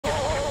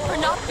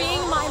Stop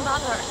being my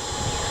mother.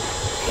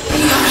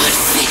 You're not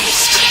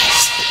finished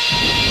yet.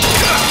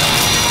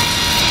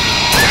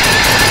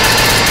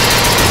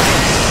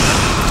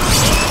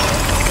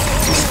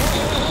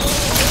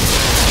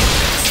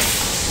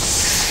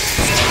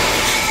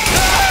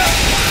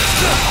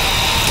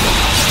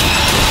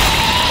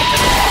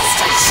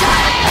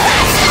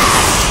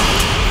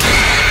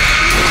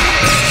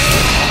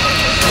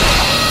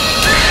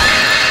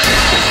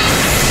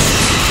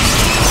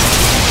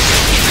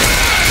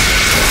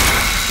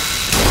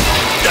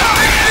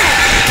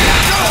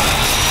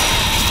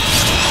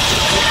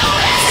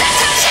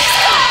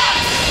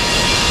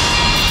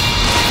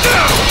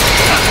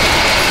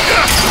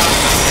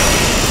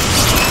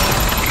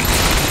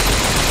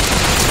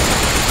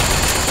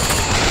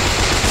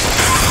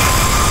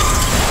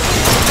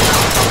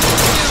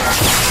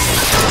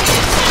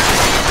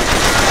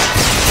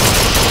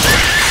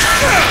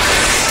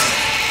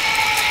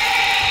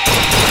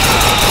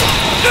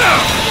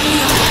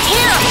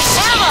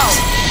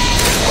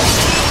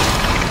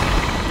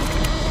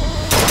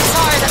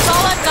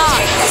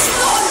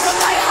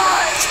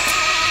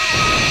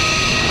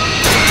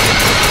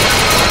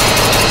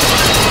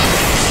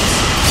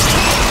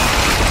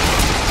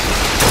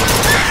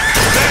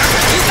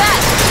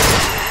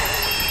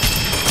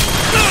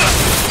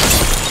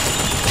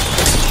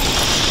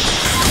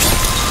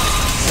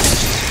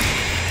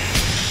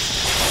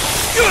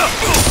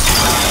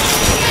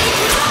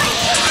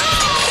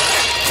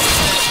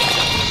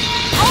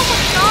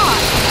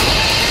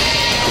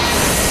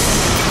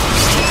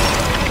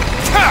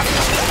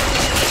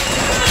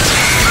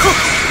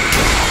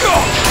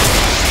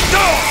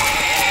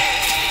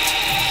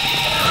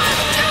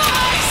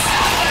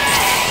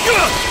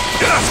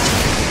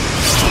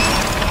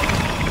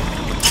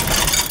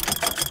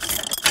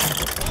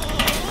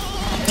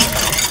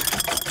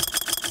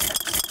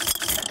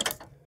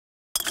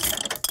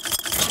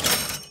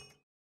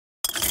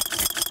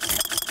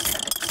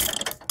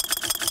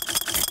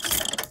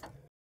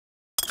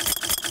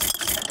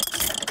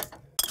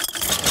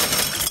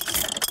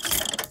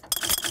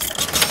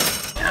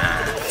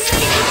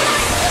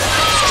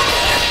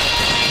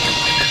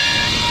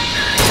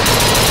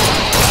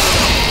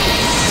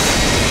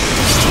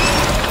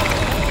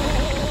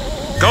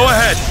 Go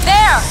ahead!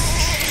 There!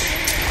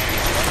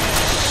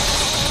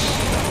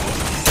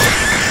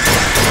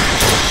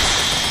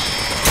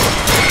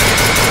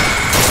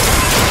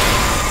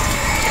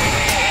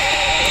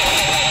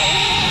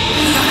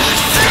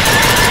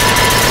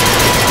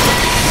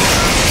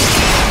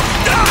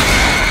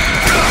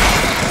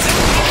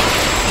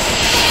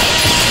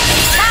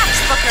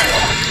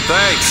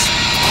 Thanks.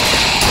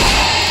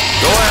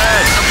 Go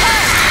ahead.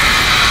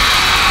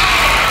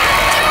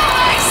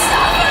 My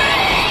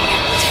suffering!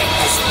 Take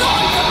this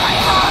thorn from my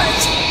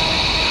heart!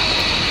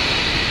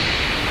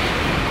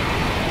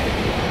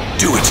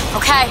 Do it.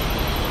 Okay.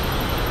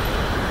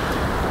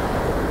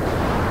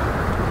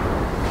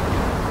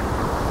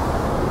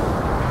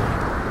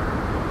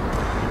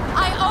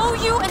 I owe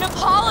you an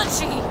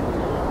apology.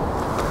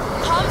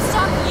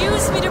 Comstock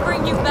used me to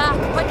bring you back,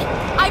 but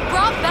I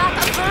brought back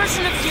a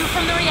version of you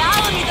from the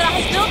reality that I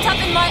had built up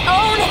in my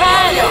own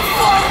head.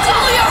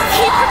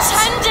 He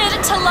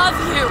pretended to love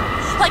you,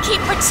 like he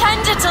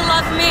pretended to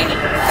love me.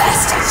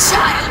 Bastard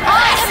child!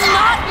 I am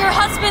not your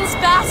husband's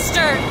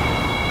bastard.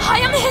 I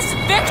am his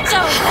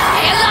victim.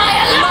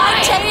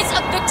 My days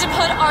of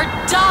victimhood are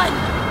done.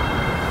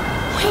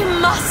 We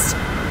must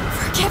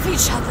forgive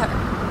each other,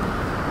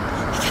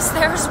 because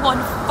there's one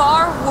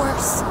far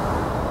worse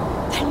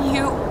than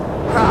you.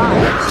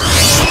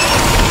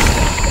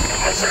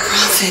 The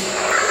prophet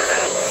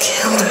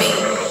killed me.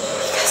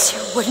 Because you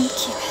wouldn't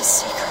keep his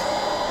secret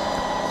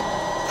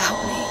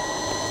about me.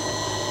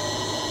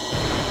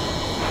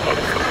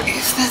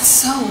 If that's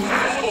so,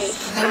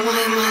 then why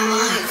am I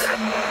alive?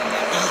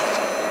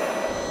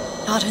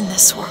 Not in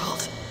this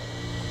world.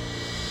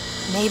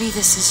 Maybe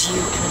this is you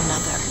in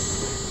another.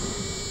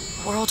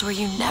 A world where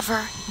you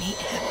never meet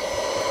him.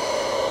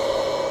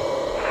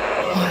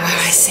 Or where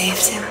I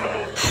saved him? I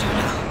don't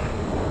know.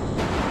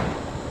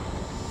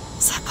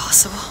 Is that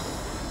possible?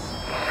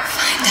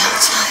 Find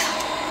out, child.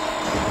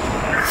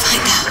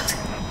 Find out.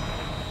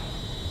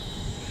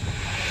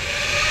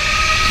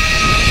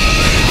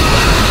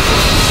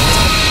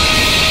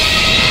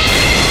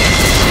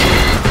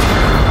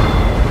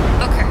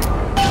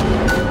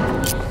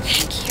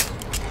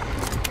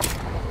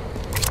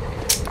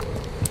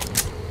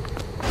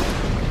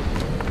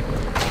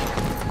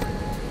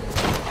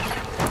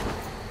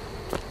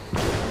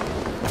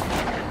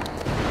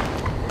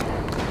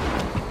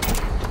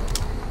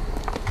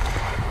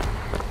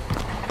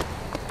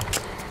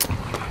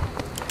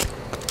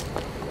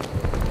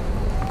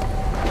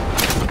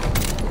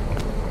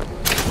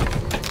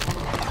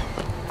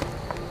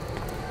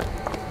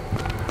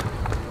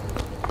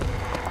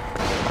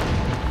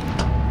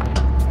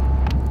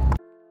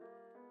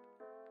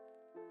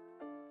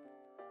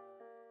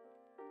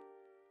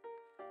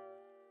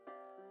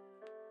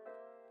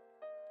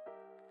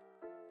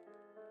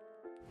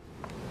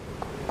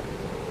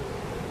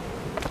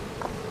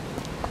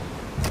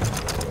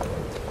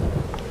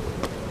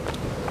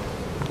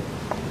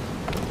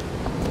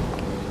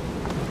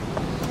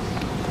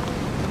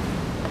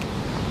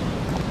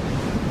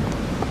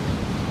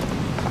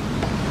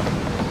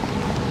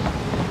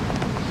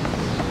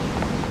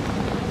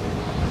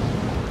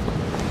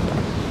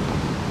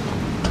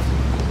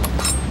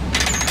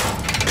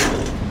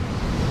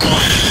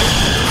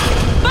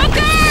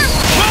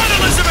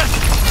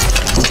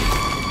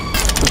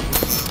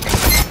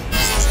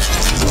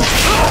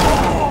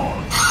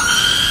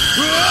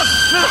 Bring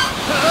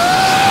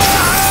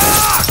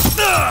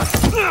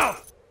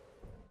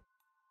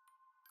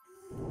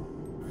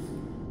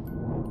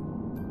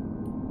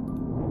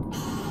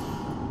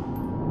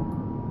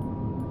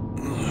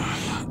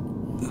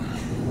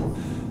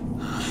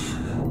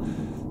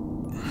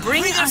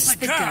us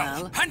the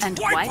girl and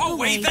wipe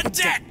away the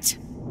debt.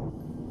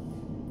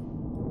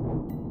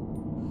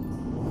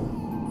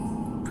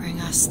 Bring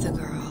us the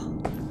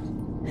girl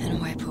and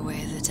wipe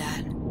away the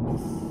debt.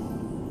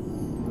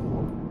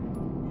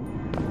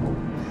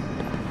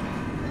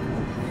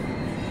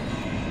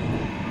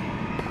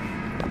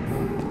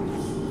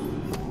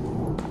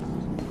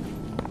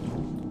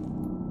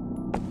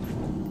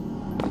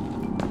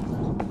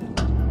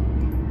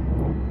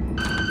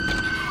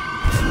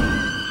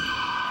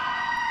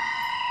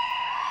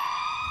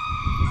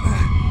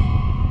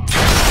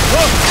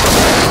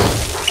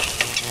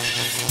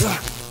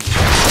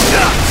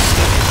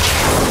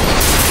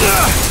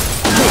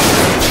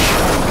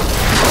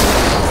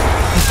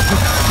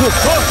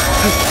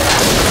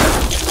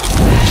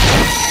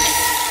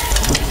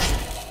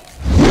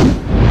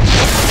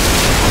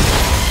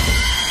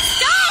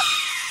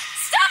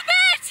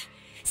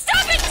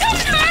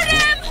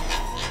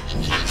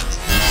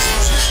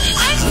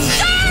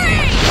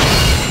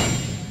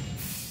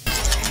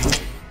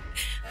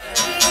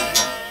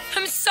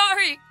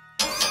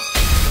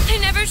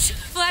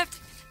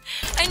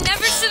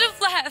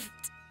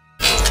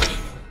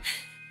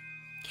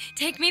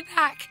 Take me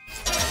back.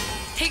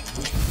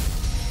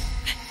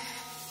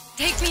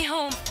 Take me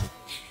home.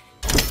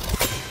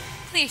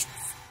 Please.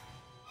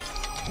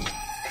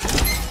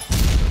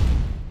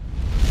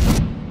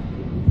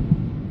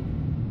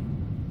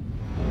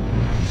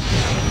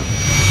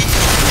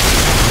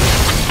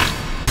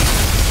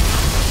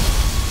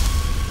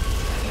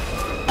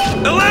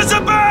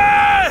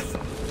 Elizabeth!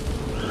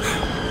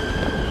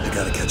 I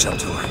gotta catch up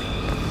to her.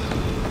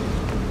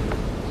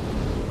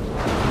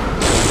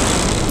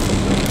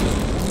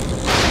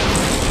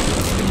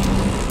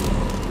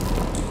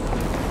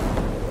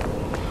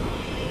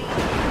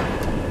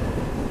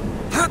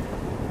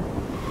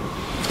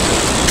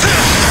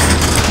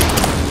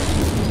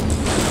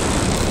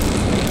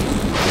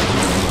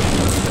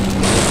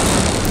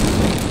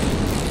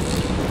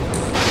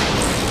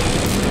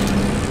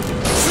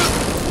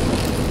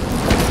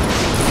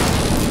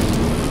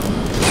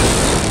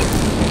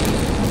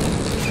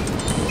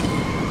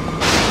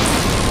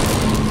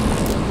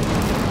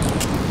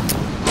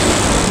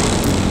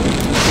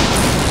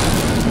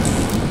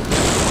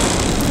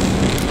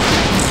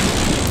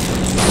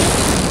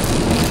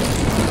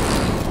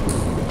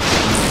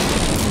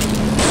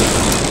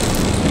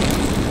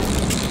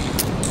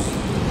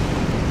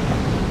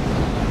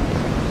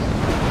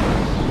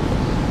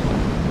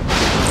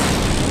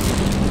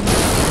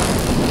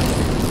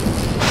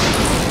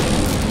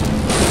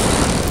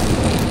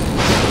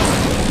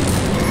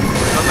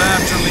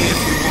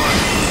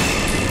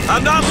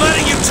 I'm not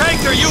letting you take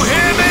her, you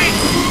hear me?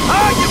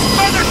 Ah, you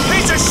feathered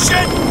piece of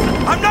shit!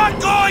 I'm not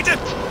going to...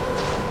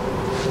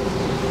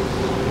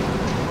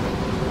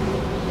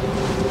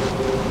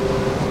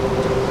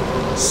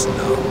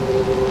 Snow.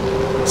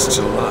 It's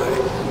July.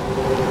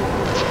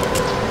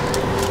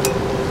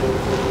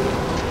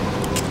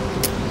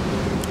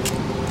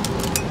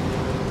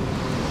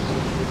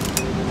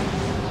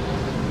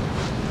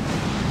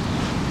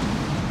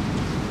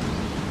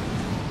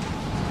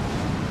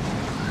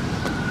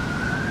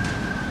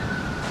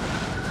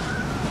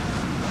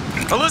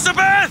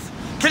 Elizabeth!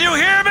 Can you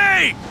hear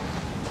me?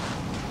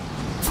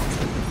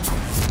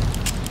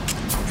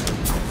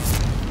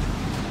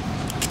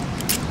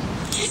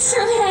 Get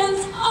your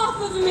hands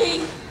off of me!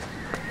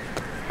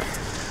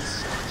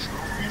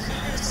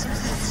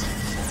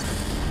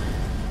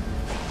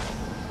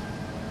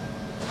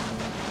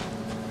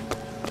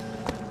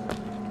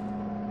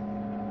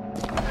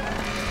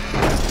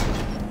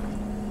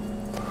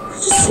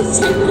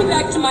 Just take me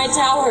back to my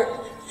tower.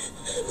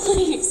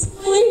 Please,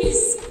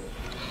 please.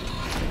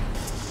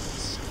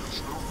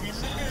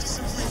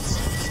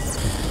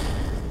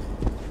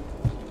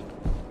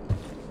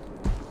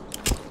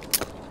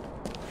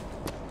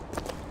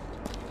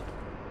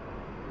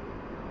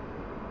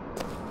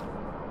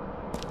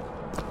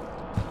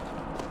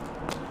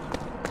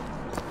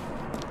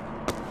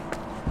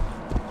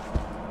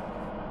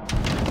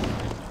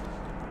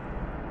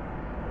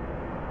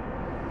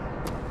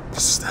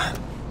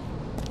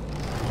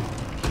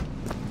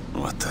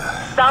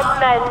 Some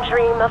men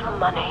dream of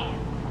money.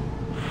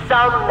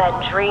 Some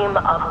men dream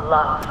of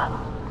love.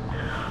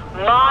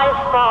 My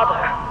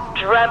father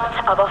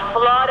dreamt of a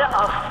flood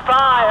of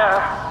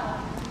fire.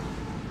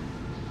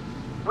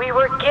 We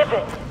were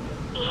given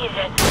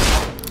Eden,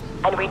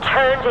 and we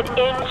turned it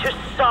into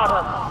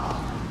Sodom.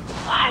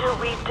 Why do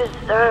we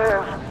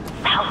deserve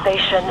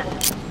salvation?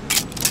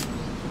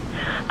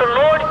 The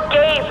Lord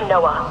gave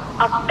Noah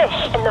a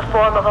fish in the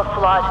form of a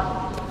flood,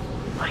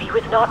 but he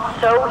was not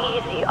so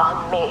easy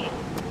on me.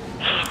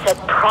 He said,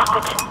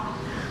 "Prophet,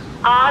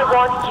 I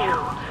want you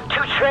to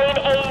train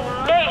a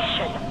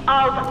nation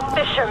of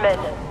fishermen."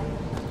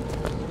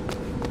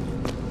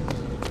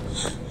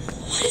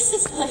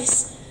 is this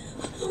place?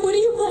 What do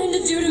you plan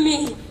to do to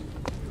me?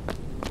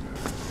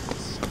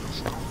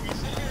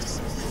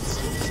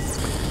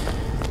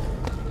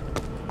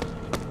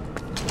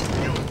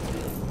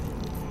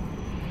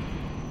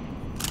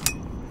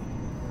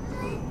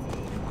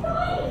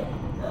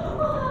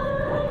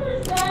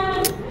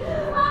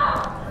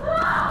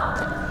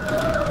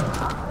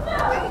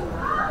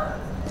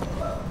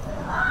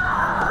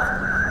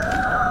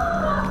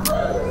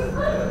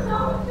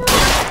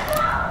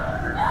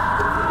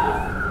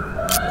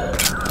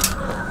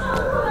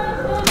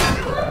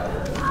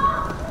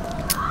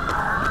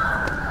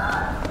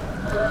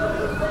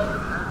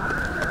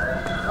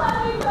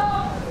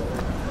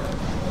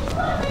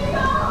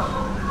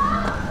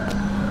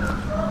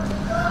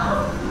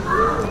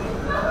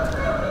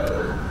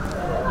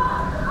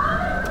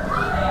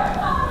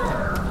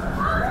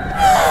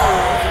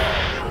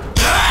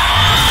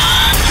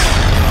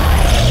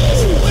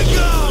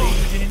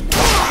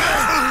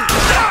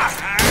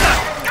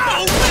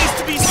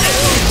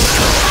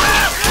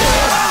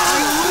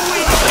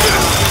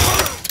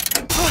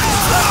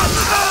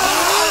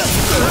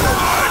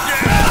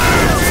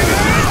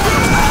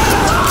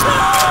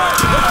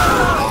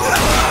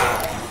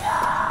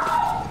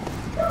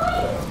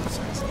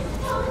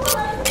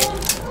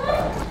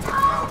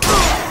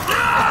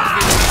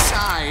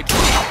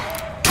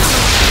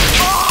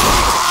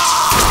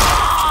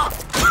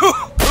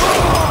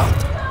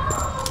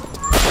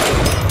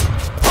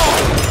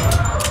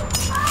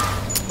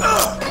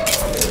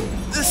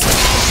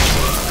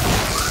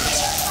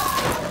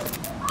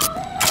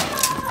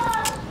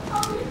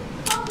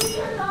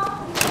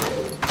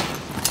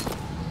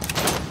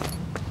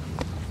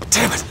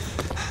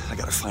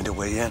 Find a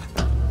way in.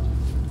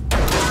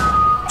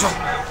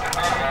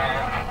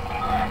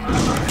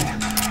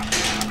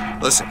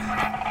 Listen,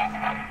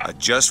 I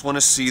just want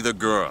to see the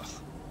girl.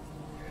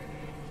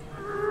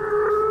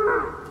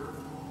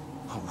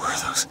 What were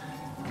those?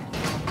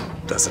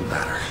 Doesn't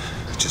matter.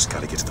 I just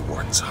gotta get to the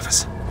warden's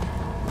office.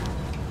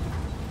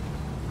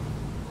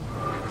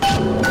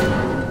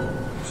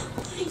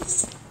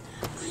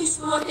 Please,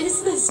 what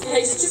is this,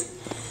 guys?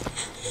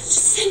 Just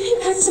send me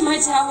back to my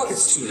tower.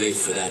 It's too late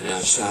for that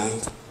now,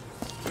 child.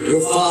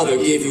 Your father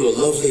gave you a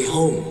lovely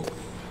home,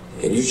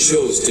 and you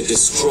chose to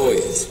destroy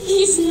it.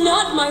 He's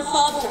not my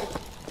father.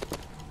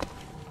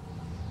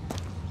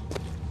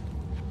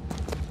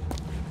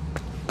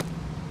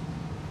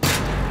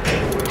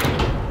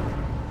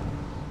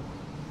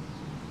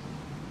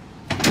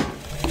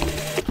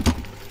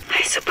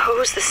 I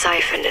suppose the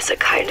siphon is a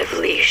kind of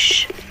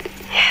leash.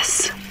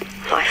 Yes,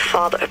 my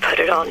father put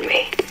it on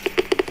me.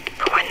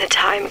 But when the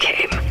time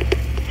came,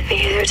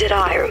 neither did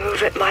I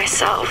remove it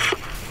myself.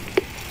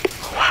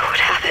 What would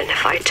happen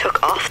if I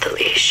took off the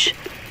leash,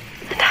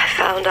 and I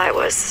found I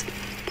was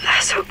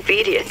as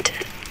obedient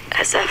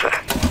as ever?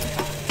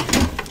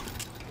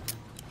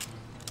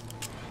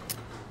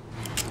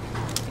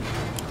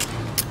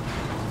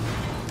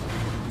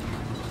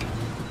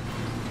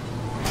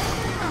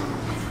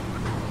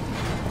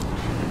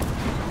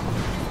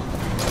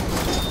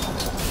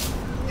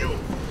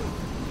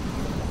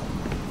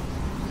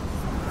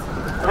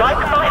 Like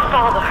my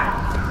father,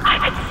 I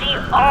could see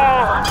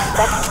all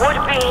that would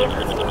be,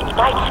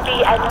 might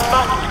be, and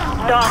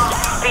must not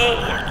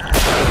be.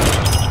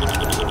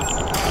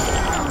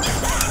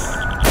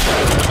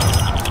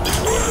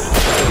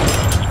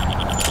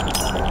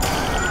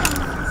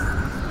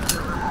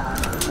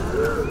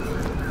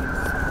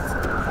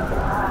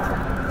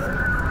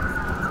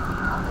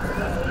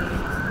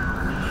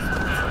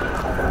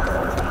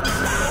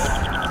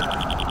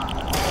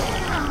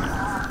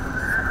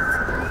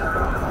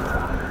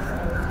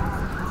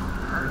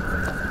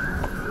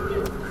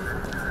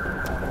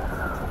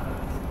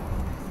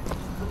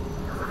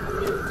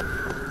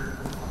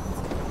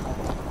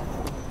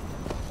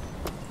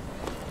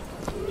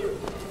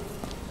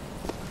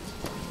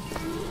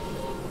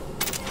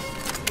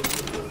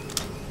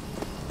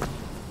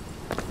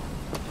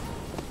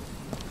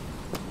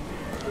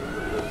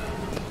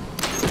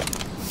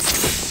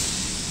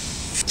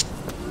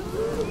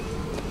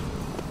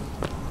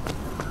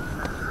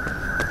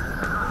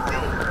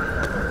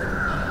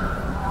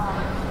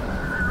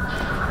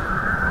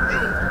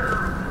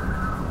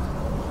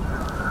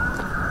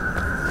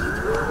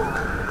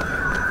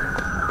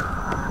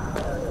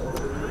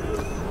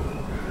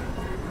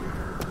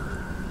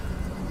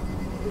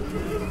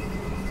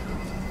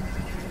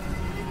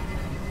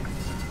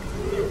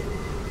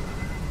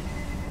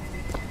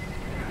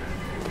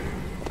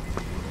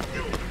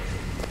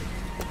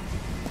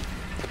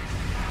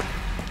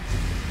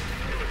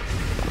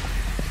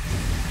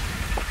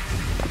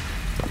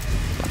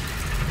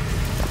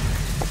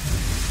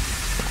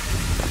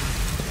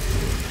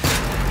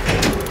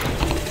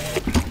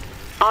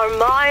 Our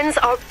minds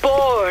are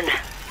born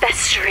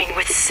festering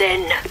with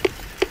sin.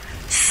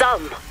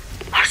 Some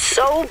are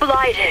so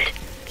blighted,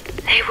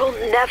 they will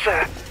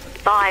never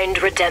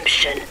find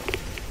redemption.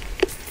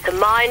 The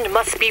mind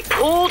must be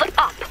pulled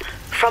up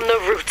from the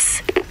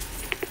roots.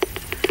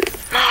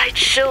 My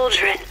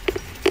children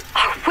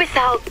are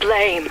without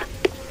blame,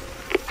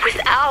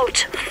 without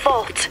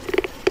fault,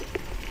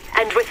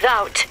 and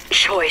without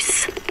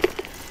choice.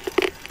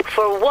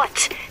 For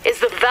what is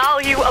the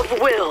value of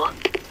will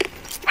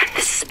when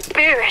the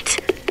spirit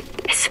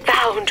is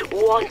found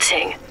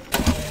wanting?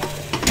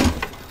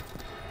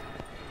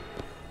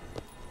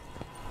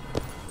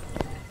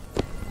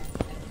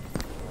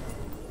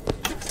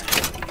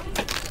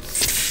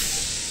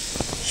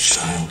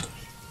 Child,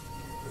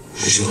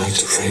 would you like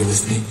to pray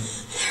with me?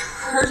 You're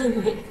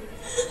hurting me.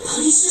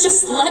 Please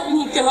just let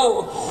me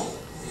go.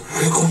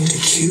 We're going to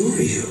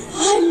cure you.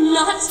 I'm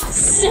not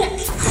sick.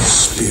 Your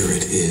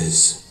spirit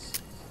is.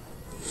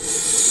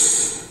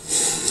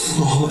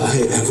 All I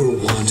ever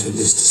wanted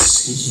is to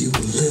see you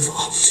live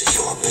up to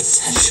your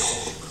potential.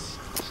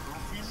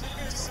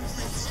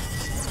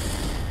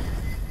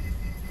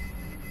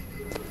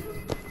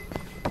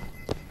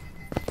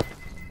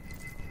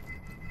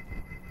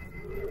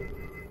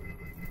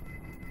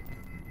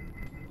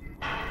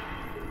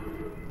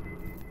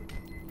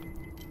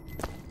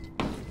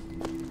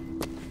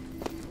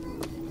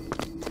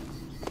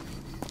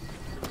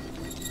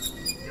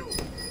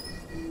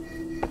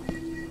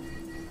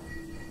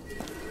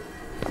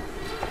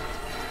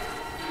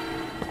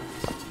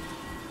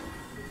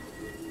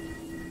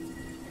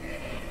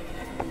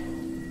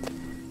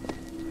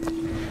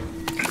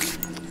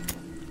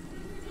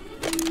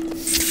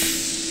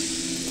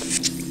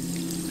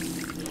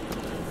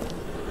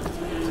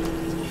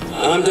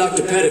 I'm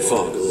Dr.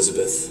 Pettifog,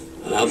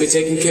 Elizabeth, and I'll be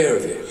taking care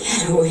of you.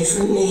 Get away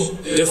from me.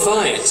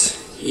 Defiant,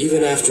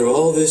 even after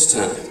all this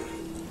time.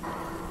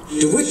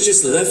 DeWitt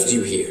just left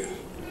you here.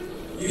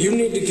 You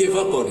need to give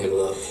up on him,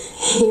 love.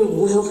 He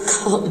will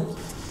come.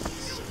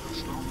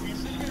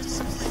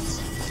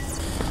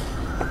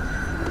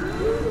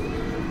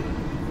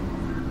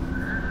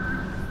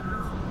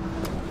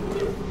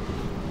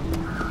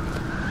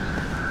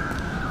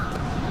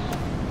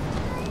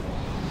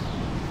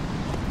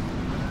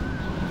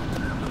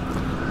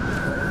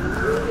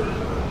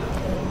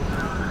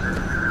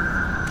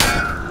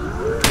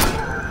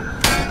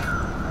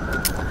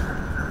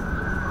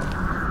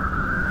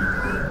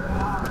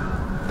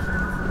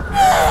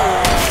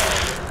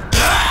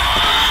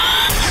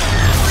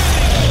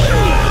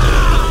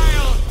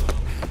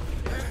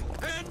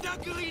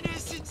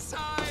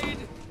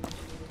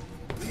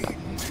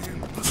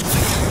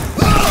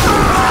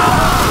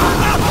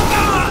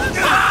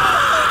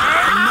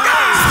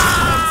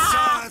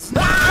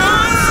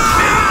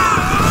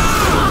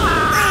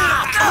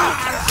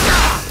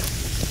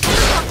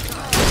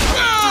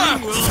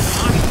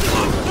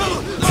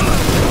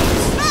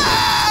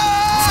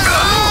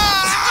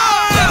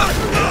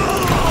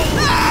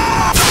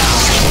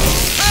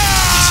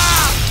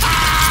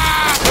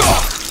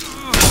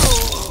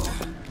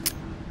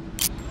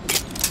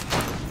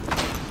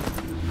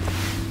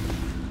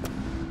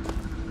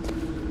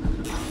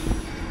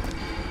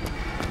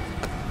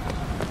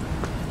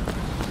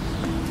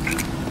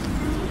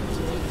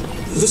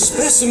 The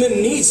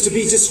specimen needs to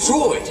be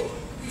destroyed.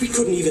 We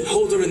couldn't even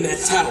hold her in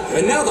that tower,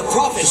 and now the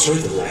Prophet... Sir,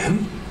 the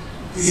lamb?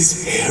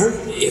 His heir?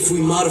 If we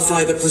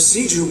modify the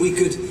procedure, we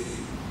could...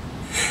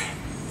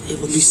 It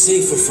would be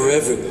safer for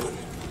everyone.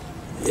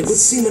 It would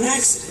seem an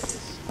accident.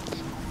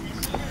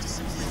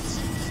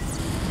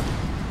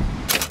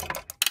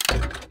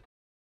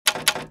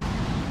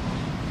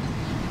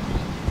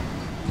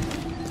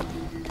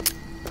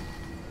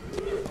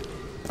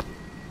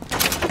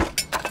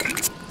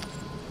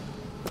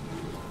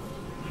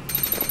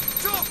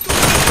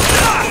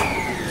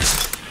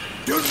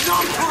 Do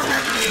not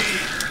torment me!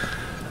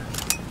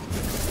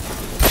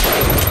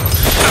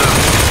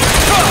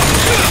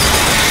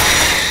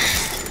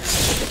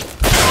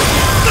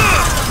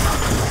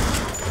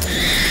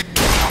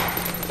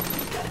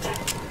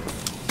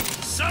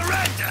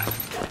 Surrender!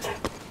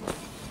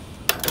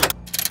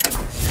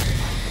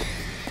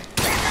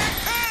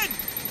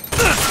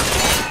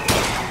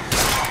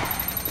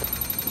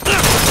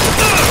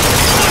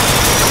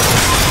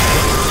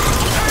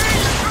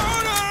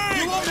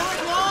 You will not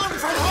long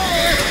from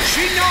her!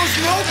 She knows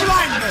no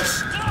blindness!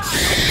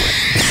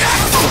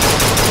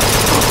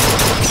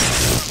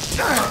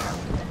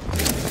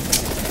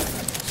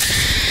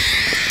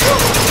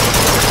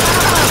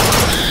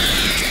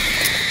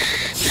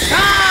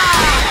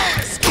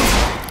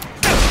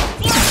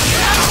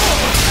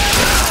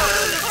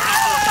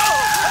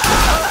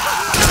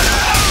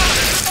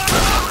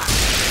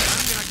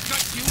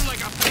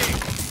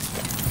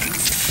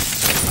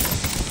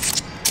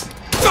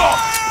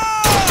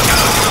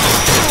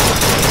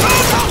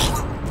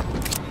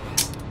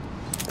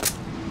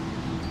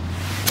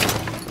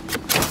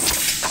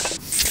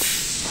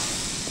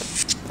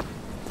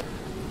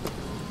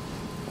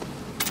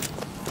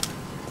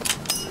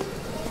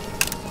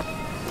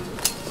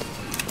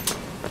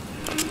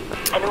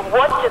 And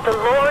what did the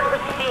Lord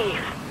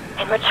receive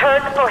in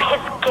return for his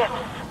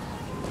gifts?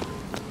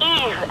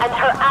 Eve and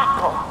her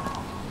apple,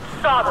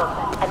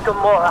 Sodom and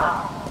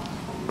Gomorrah.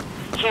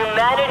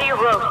 Humanity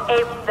wrote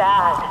a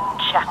bad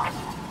check,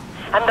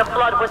 and the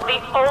flood was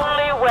the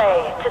only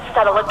way to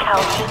settle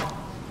accounts.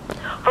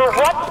 For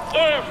what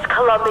is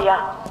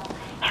Columbia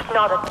if if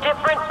not a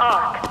different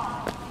arc,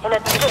 in a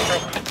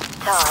different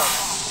time.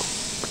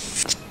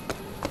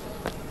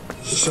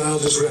 The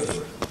child is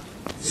ready.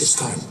 It's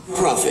time.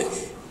 Prophet,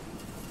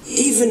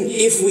 even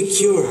if we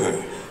cure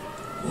her,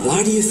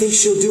 why do you think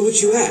she'll do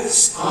what you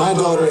ask? My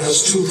daughter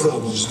has two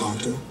problems,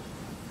 Doctor.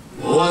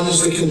 One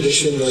is the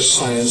condition your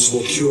science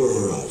will cure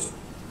her of.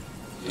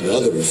 The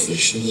other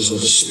affliction is of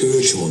a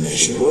spiritual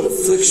nature. What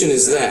affliction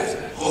is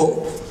that?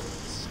 Hope.